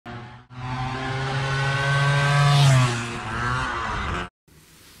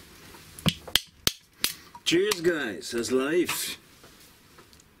Cheers guys, how's life?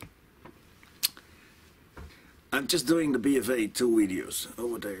 I'm just doing the BFA 2 videos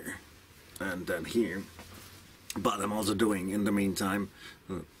over there and then here, but I'm also doing in the meantime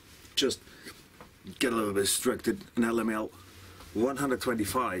just get a little bit distracted an LML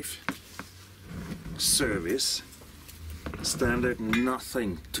 125 service, standard,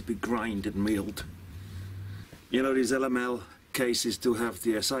 nothing to be grinded, milled. You know, these LML cases do have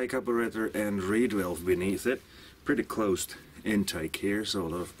the SI carburetor and reed valve beneath it. Pretty closed intake here, so a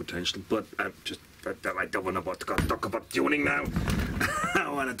lot of potential, but I don't want to talk about tuning now. I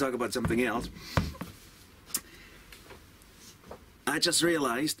want to talk about something else. I just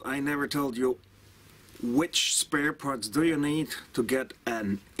realized I never told you which spare parts do you need to get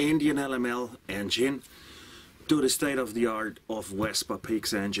an Indian LML engine to the state-of-the-art of Vespa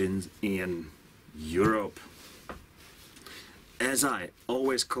PX engines in Europe. As I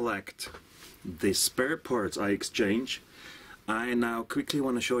always collect the spare parts I exchange, I now quickly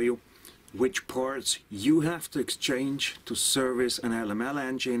want to show you which parts you have to exchange to service an LML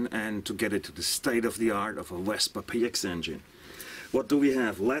engine and to get it to the state-of-the-art of a Vespa PX engine. What do we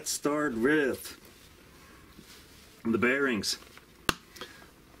have? Let's start with the bearings.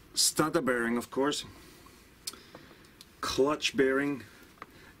 Starter bearing, of course, clutch bearing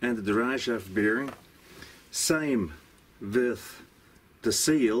and the drive shaft bearing. Same with the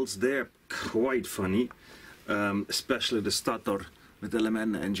seals, they're quite funny, especially the starter with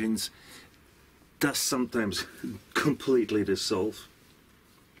LML engines does sometimes completely dissolve.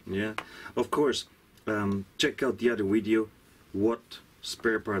 Yeah, of course, check out the other video what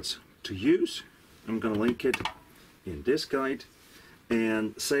spare parts to use. I'm gonna link it in this guide,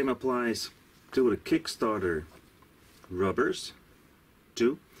 and same applies to the Kickstarter rubbers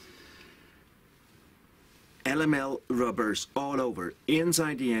too. LML rubbers all over,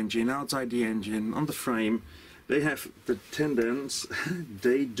 inside the engine, outside the engine, on the frame. They have the tendons,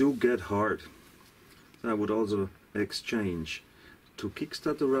 they do get hard. So I would also exchange to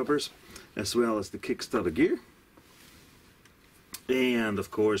Kickstarter rubbers as well as the Kickstarter gear. And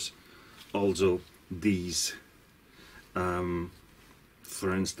of course also these,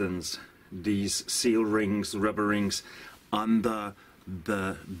 for instance, these seal rings, rubber rings under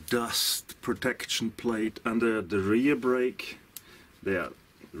the dust protection plate under the rear brake. They are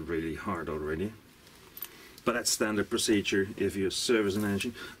really hard already, but that's standard procedure if you service an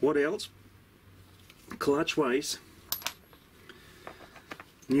engine. What else? Clutch wise,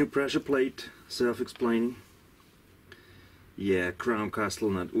 new pressure plate, self-explaining. Yeah, crown castle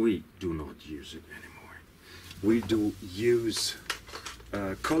nut, we do not use it anymore. We do use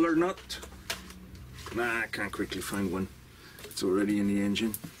collar nut. Nah, I can't quickly find one. It's already in the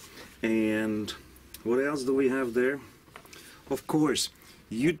engine. And what else do we have there? Of course,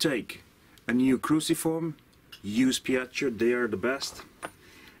 you take a new Cruciform, use Piaggio, they are the best.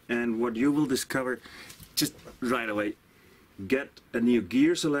 And what you will discover just right away, get a new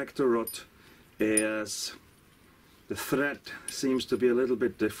gear selector rod, as the thread seems to be a little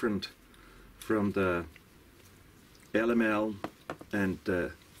bit different from the LML and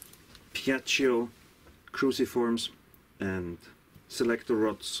the Piaggio Cruciforms and selector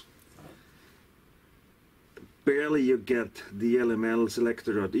rods. Barely you get the LML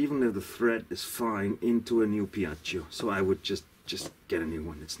selector rod, even if the thread is fine, into a new Piaggio. So I would just get a new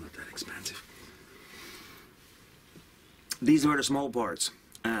one, it's not that expensive. These were the small parts,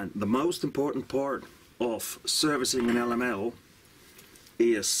 and the most important part of servicing an LML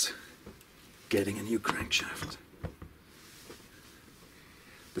is getting a new crankshaft.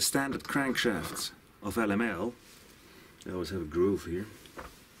 The standard crankshafts of LML, they always have a groove here,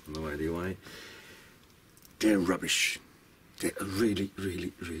 no idea why. They're rubbish. They're really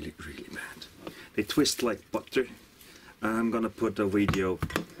bad. They twist like butter. I'm gonna put a video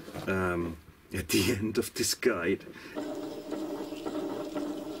at the end of this guide.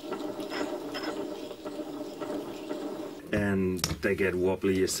 And they get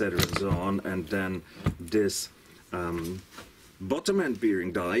wobbly, etc. and so on, and then this bottom end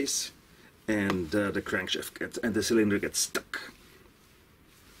bearing dies, and the crankshaft gets, and the cylinder gets stuck.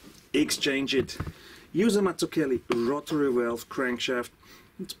 Exchange it. Use a Mazzucchelli rotary valve crankshaft.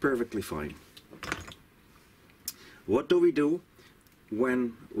 It's perfectly fine. What do we do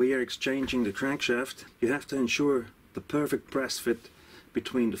when we are exchanging the crankshaft? You have to ensure the perfect press fit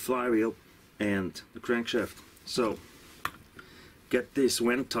between the flywheel and the crankshaft. So get this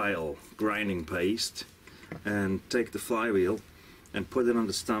Ventile grinding paste and take the flywheel and put it on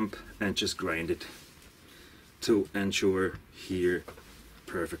the stump and just grind it to ensure here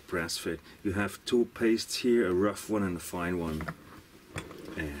perfect press fit. You have two pastes here, a rough one and a fine one,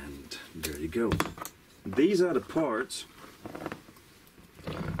 and there you go. these are the parts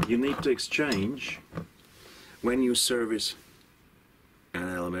you need to exchange when you service an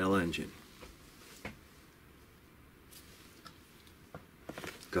LML engine.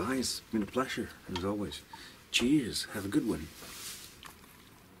 Guys, it's been a pleasure as always. Cheers, have a good one.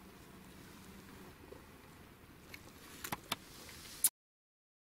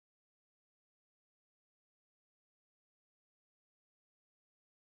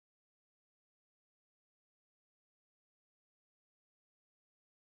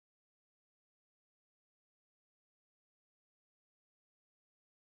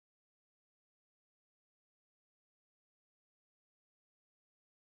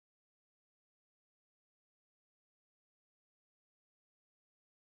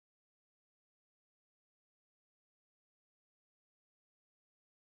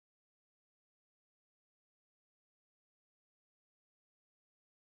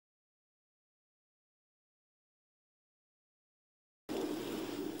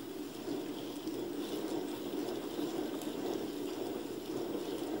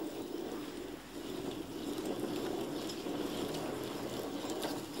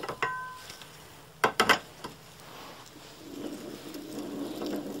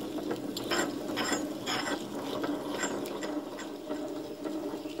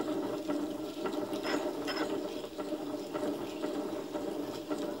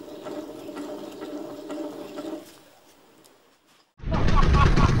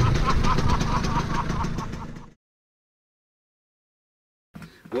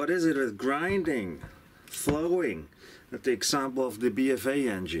 What is it with grinding, flowing? At the example of the BFA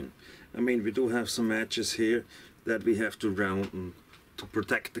engine. I mean, we do have some edges here that we have to round to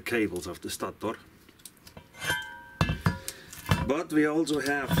protect the cables of the starter. But we also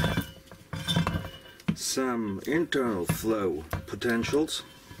have some internal flow potentials.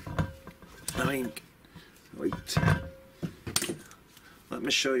 I mean, wait. Let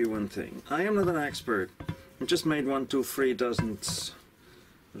me show you one thing. I am not an expert. I just made 1, 2, 3 dozens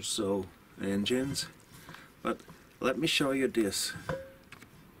or so engines, but let me show you this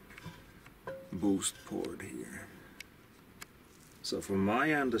boost port here. So from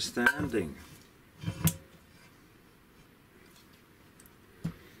my understanding,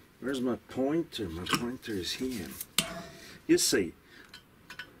 where's my pointer? My pointer is here. You see,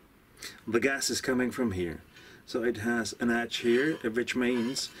 the gas is coming from here, so it has an edge here, which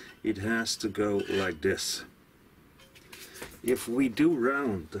means it has to go like this. If we do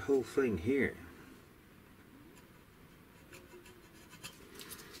round the whole thing here,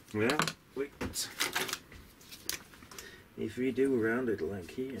 well, wait. If we do round it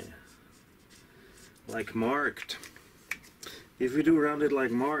like here, like marked, if we do round it like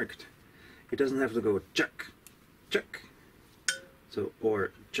marked, it doesn't have to go chuck, chuck, so,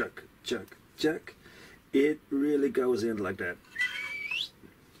 or chuck, chuck, chuck. It really goes in like that.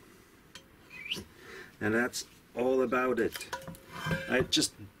 And that's all about it. I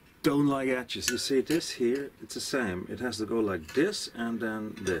just don't like edges. You see this here, it's the same. It has to go like this and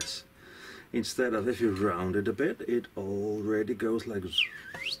then this. Instead of, if you round it a bit, it already goes like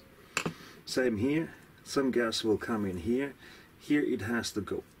same here. Some gas will come in here. Here it has to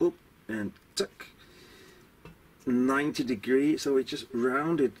go up and tuck 90 degrees, so it just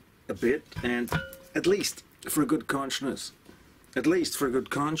round it a bit, and at least for good consciousness, at least for good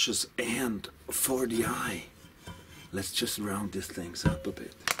conscience and for the eye, let's just round these things up a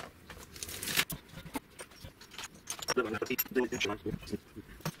bit.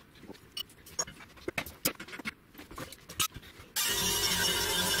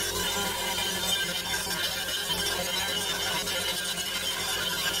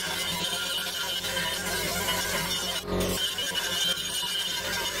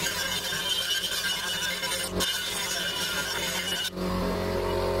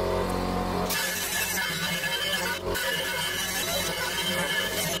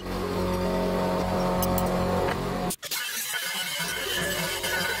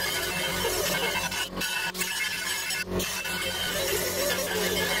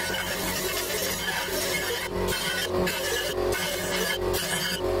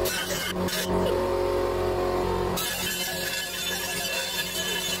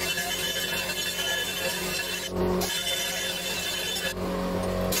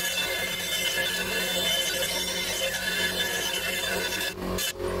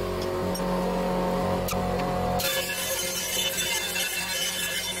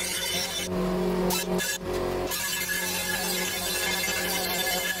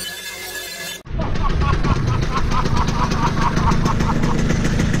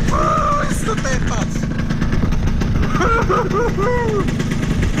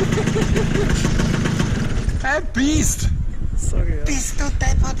 Beast! Sorry, ja. Bist du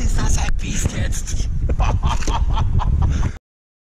deppert, ist das